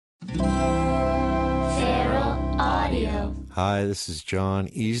Feral Audio. Hi, this is John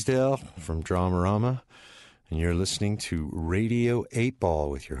Easdale from Dramarama, and you're listening to Radio 8 Ball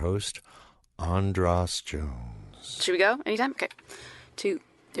with your host, Andras Jones. Should we go? Anytime? Okay. 2,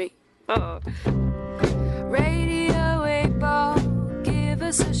 3, 4. Radio 8 Ball, give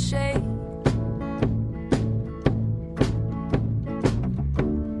us a shake.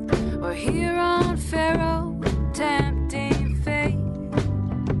 We're here on Pharaoh, tempting fate.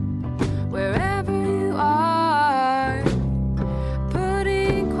 Wherever you are,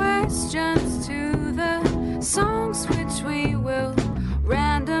 putting questions to the songs which we will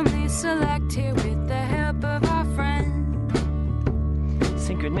randomly select here with the help of our friend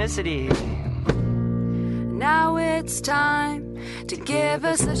Synchronicity. Now it's time to give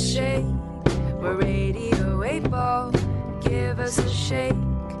us a shake. We're Radio 8 Ball, give us a shake,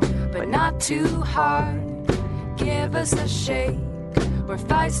 but not too hard. Give us a shake. We're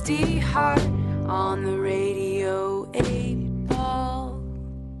feisty heart on the Radio 8 Ball.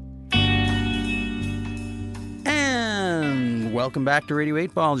 And welcome back to Radio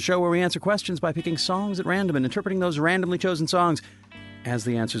 8 Ball, the show where we answer questions by picking songs at random and interpreting those randomly chosen songs as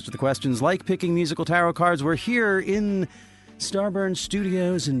the answers to the questions. Like picking musical tarot cards, we're here in Starburn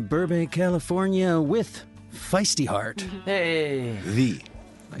Studios in Burbank, California with Feisty Heart. Hey.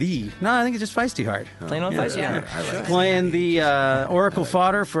 No, I think it's just Feisty Heart. Plain old Feisty Heart. Sure. Playing the Oracle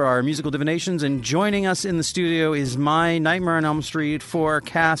fodder for our musical divinations, and joining us in the studio is my Nightmare on Elm Street 4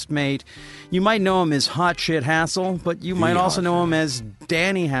 castmate. You might know him as Hot Shit Hassel, but you might also know him as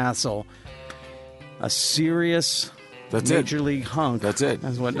Danny Hassel. A serious Major League hunk. That's it.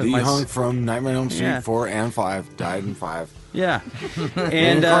 That's what the hunk from Nightmare on Elm Street 4 and 5. Died in 5. Yeah.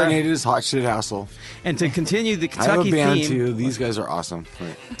 And incarnated as Hot Shit Hassel. And to continue the Kentucky I have a band theme, too. These guys are awesome.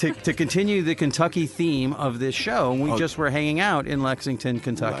 Right. To continue the Kentucky theme of this show, we just were hanging out in Lexington,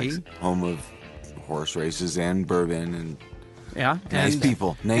 Kentucky. Home of horse races and bourbon and nice and,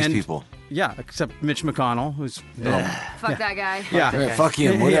 people. Nice people. Yeah, except Mitch McConnell, who's... Fuck that guy. Yeah. Right, fuck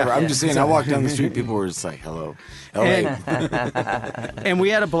him, whatever. Yeah. I'm just saying, I walked down the street, people were just like, hello. And we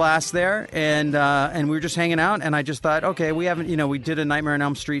had a blast there, and we were just hanging out, and I just thought, okay, we haven't, we did a Nightmare on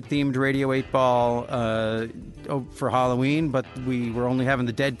Elm Street themed Radio 8 Ball for Halloween, but we were only having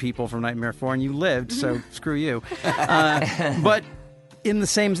the dead people from Nightmare 4, and you lived, so screw you. But in the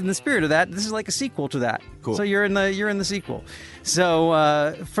spirit of that, this is like a sequel to that. Cool. So you're in the sequel.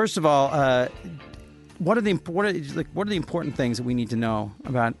 So first of all, what are the important things that we need to know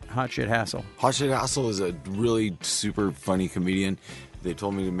about Hot Shit Hassel? Hot Shit Hassel is a really super funny comedian. They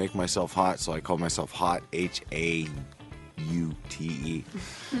told me to make myself hot, so I called myself Hot, Haute.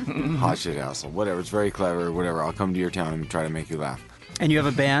 Hot Shit Hassel. Whatever, it's very clever, whatever. I'll come to your town and try to make you laugh. And you have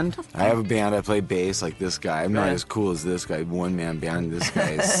a band? I have a band. I play bass like this guy. I'm not as cool as this guy. One-man band. This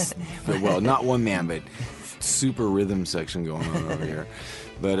guy is... well, not one man, but super rhythm section going on over here.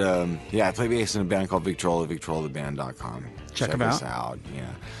 But, I play bass in a band called Victrola, victrolaband.com. Check them us out. Yeah.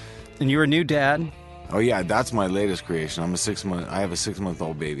 And you're a new dad? Oh, yeah, that's my latest creation. I have a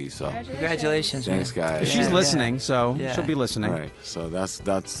 6-month-old baby, so... Congratulations. Thanks, guys. She's listening, so she'll be listening. Right, so that's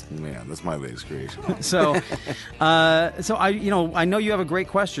my latest creation. So I know you have a great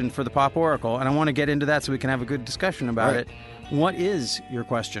question for the Pop Oracle, and I want to get into that so we can have a good discussion about it. What is your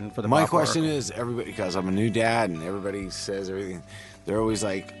question for the Pop Oracle? My question is, everybody, because I'm a new dad, and everybody says everything, they're always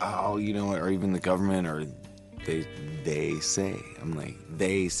like, oh, you know what, or even the government, or they say. I'm like,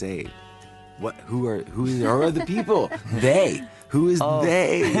 they say. What? Who are the people? They. Who is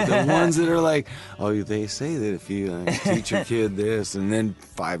they? The ones that are like, oh, they say that if you teach your kid this, and then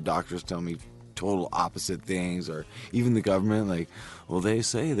 5 doctors tell me total opposite things, or even the government, like, well, they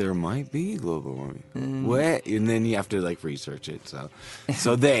say there might be global warming. What? And then you have to research it.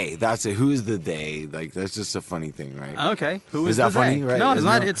 So they. That's it. Who is the they? That's just a funny thing, right? Okay. Who is that funny? they? Right? No, it's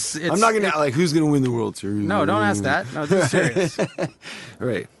not. It's. I'm not gonna who's gonna win the World Series. No, don't ask that. No, this is serious.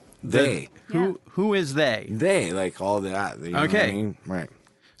 Right. They. Who is they? They, all that. You know what I mean? Right.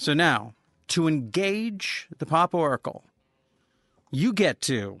 So now, to engage the Pop Oracle, you get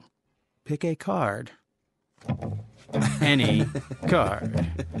to pick a card. Any card.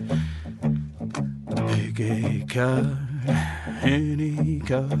 Pick a card. Any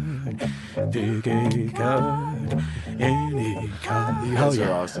card. Pick a card. Any card. You guys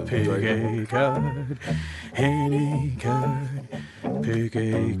are awesome. Pick a card. Any card. Pick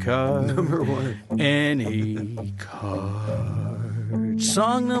a card. Number 1. Any card.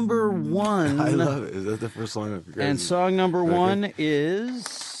 Song number 1. I love it. Is that the first song of your guys'? And song number 1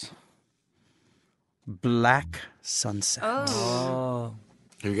 is Black Sunset. Oh.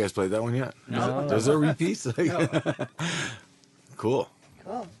 Have you guys played that one yet? No. There's a repeat. Cool.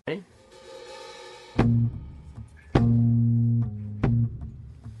 Cool. Ready?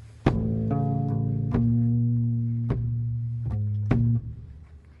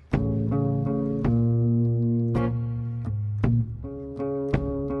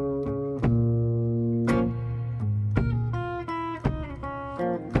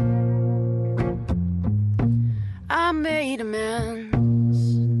 I made amends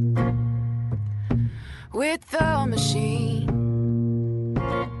with the machine.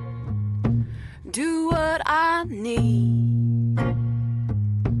 Do what I need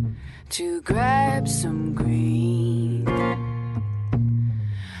to grab some green.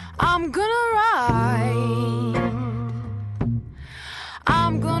 I'm gonna ride.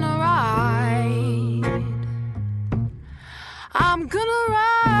 I'm gonna ride. I'm gonna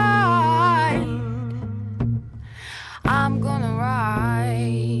ride. I'm gonna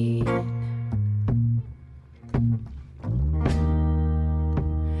ride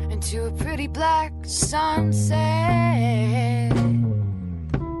into a pretty black sunset.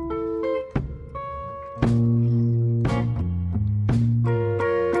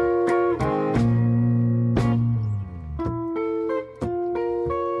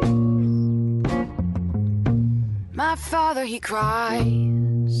 My father, he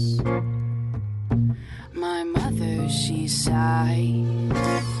cries. My mother, she sighs.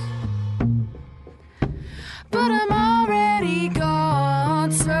 But I'm already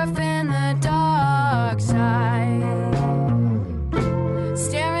gone, surfing the dark side,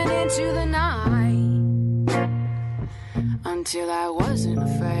 staring into the night until I wasn't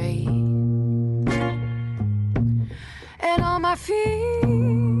afraid. And all my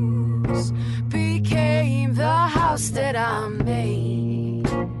fears became the house that I made.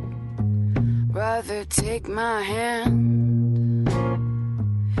 Brother, take my hand.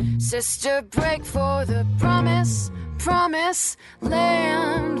 Sister, break for the promise, promise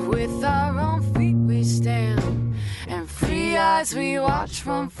land. With our own feet we stand, and free eyes we watch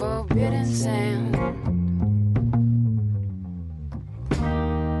from forbidden sand.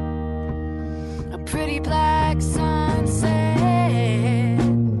 A pretty black sunset.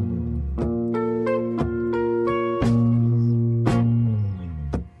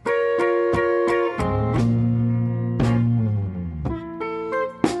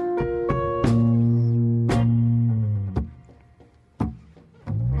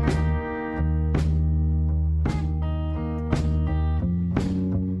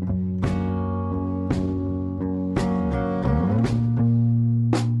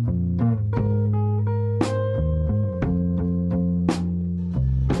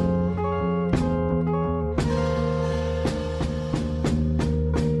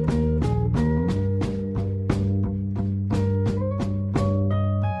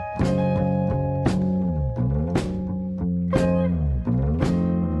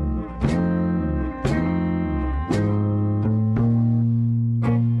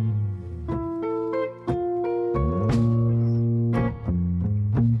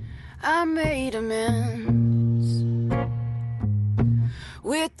 I made amends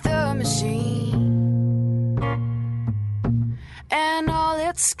with the machine and all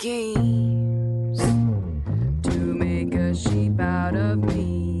its schemes to make a sheep out of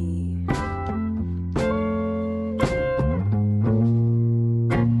me.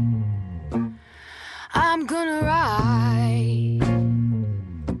 I'm gonna ride.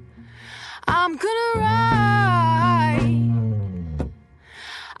 I'm gonna ride.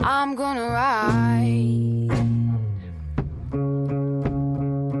 I'm gonna ride.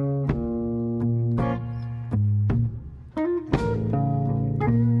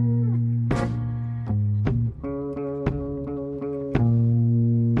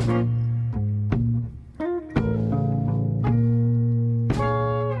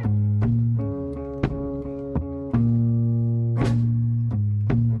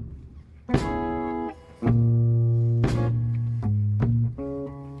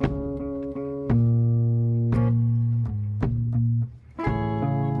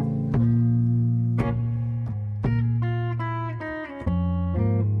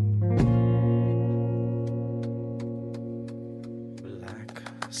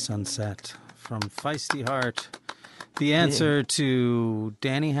 Sunset from Feisty Heart. The answer to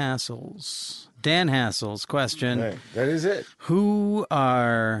Dan Hassel's question. Hey, that is it. Who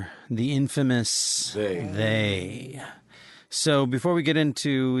are the infamous they? So before we get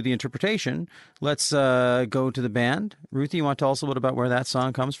into the interpretation, let's go to the band. Ruthie, you want to tell us a little bit about where that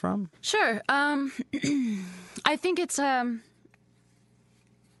song comes from? Sure. I think it's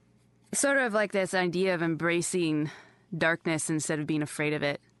sort of like this idea of embracing darkness instead of being afraid of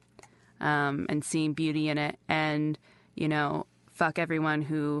it, and seeing beauty in it. And, you know, fuck everyone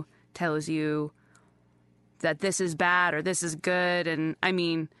who tells you that this is bad or this is good. And I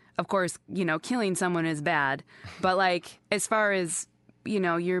mean, of course, killing someone is bad, but like, as far as,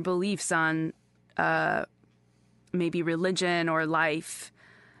 your beliefs on, maybe religion or life,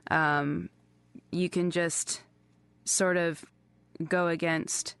 you can just sort of go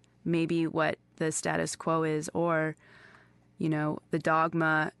against maybe what the status quo is, or, the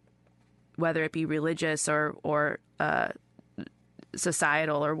dogma, whether it be religious or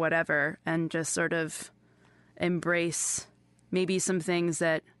societal or whatever, and just sort of embrace maybe some things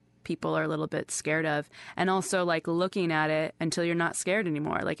that people are a little bit scared of, and also like looking at it until you're not scared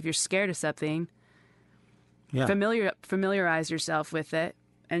anymore. Like if you're scared of something, familiarize yourself with it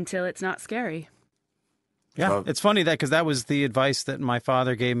until it's not scary. Yeah, it's funny because that was the advice that my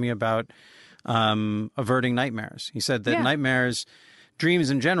father gave me about averting nightmares. He said that nightmares,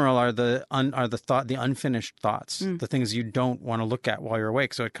 dreams in general, are the unfinished thoughts, the things you don't want to look at while you're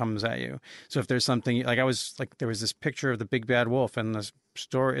awake, so it comes at you. So if there's something there was this picture of the big bad wolf in the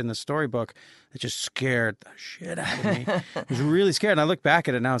storybook that just scared the shit out of me. I was really scared, and I look back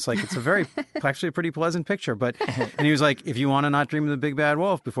at it now. It's like actually a pretty pleasant picture. And he was like, if you want to not dream of the big bad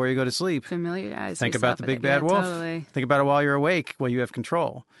wolf before you go to sleep, think about the big bad wolf. Totally. Think about it while you're awake, while you have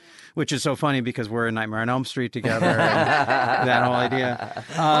control. Which is so funny because we're in Nightmare on Elm Street together. And that whole idea.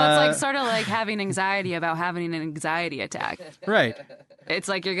 Well, it's like sort of like having anxiety about having an anxiety attack. Right. It's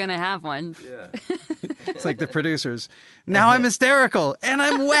like you're going to have one. Yeah. It's like the producers. Now I'm hysterical and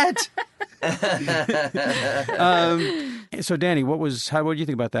I'm wet. So Danny, what do you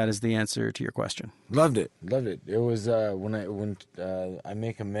think about that as the answer to your question? Loved it. It was when I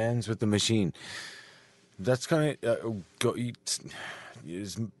make amends with the machine. That's kind of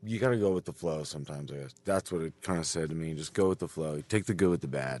you got to go with the flow sometimes, I guess. That's what it kind of said to me. Just go with the flow. Take the good with the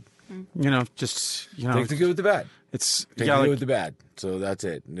bad. Take the good with the bad. Take the good with the bad. So that's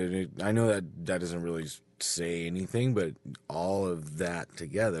it. I know that doesn't really say anything, but all of that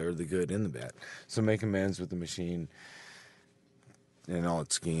together, the good and the bad. So make amends with the machine and all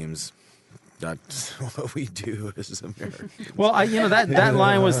its schemes. That's what we do as Americans. Well, that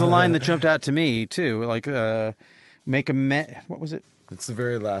line was the line that jumped out to me too. Like, make amends. What was it? It's the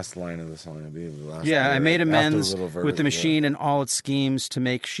very last line of the song, I believe. I made amends with the machine and all its schemes to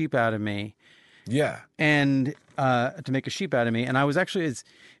make sheep out of me. Yeah. And to make a sheep out of me. And I was actually, it's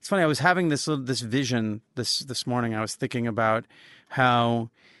funny, I was having this vision this morning. I was thinking about how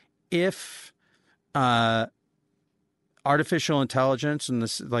if artificial intelligence and that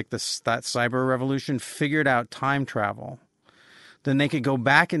cyber revolution figured out time travel, then they could go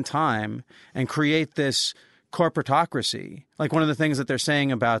back in time and create this corporatocracy. Like one of the things that they're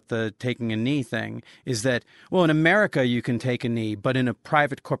saying about the taking a knee thing is that, well, in America you can take a knee, but in a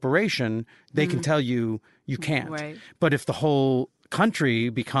private corporation they can tell you can't. Right. But if the whole country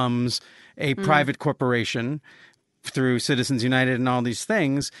becomes a private corporation through Citizens United and all these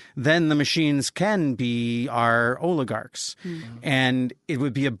things, then the machines can be our oligarchs. And it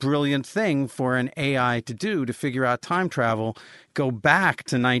would be a brilliant thing for an AI to do, to figure out time travel, go back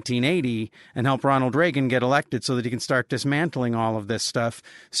to 1980 and help Ronald Reagan get elected so that he can start dismantling all of this stuff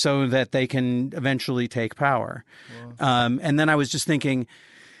so that they can eventually take power. And then I was just thinking,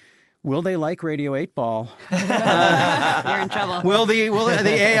 will they like Radio 8 Ball? You're in trouble. Will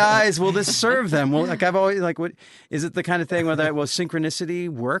the AIs? Will this serve them? I've always what is it the kind of thing where will synchronicity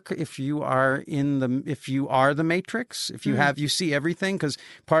work if you are the Matrix? If you see everything, because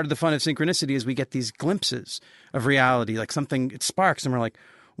part of the fun of synchronicity is we get these glimpses of reality, like something it sparks, and we're like,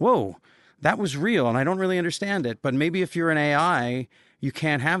 whoa, that was real, and I don't really understand it. But maybe if you're an AI, you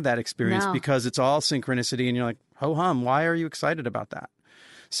can't have that experience because it's all synchronicity, and you're like, ho hum, why are you excited about that?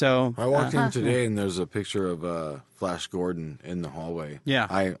 So I walked in today and there's a picture of Flash Gordon in the hallway. Yeah.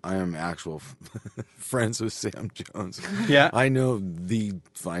 I am actual friends with Sam Jones. Yeah. I know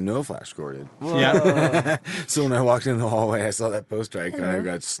Flash Gordon. Whoa. Yeah. So when I walked in the hallway, I saw that poster icon.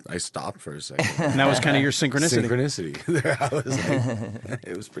 I stopped for a second. And that was kind of your synchronicity. I was like,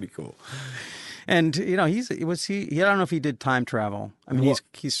 it was pretty cool. And I don't know if he did time travel. I mean,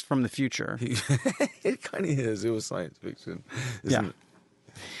 he's from the future. It kind of is. It was science fiction. Yeah. It?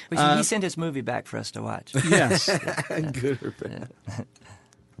 He sent his movie back for us to watch. Yes. Good or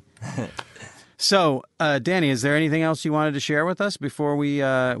bad. So, Danny, is there anything else you wanted to share with us before we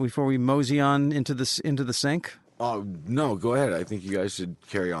mosey on into the sink? Oh no, go ahead. I think you guys should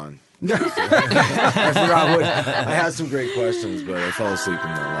carry on. I forgot I had some great questions, but I fell asleep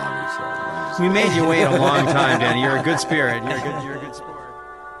in the lobby. So we made you wait a long time, Danny. You're a good spirit. You're a good sport.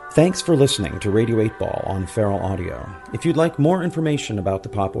 Thanks for listening to Radio 8 Ball on Feral Audio. If you'd like more information about the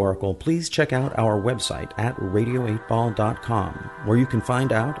Pop Oracle, please check out our website at radio8ball.com, where you can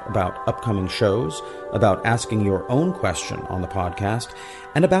find out about upcoming shows, about asking your own question on the podcast,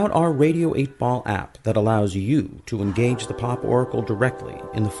 and about our Radio 8 Ball app that allows you to engage the Pop Oracle directly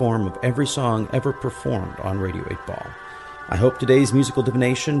in the form of every song ever performed on Radio 8 Ball. I hope today's musical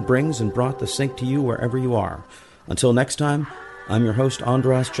divination brings and brought the sync to you wherever you are. Until next time, I'm your host,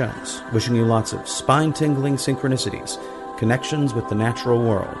 Andras Jones, wishing you lots of spine-tingling synchronicities, connections with the natural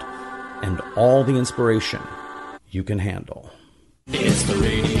world, and all the inspiration you can handle. It's the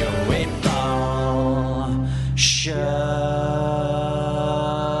Radio 8 Ball Show.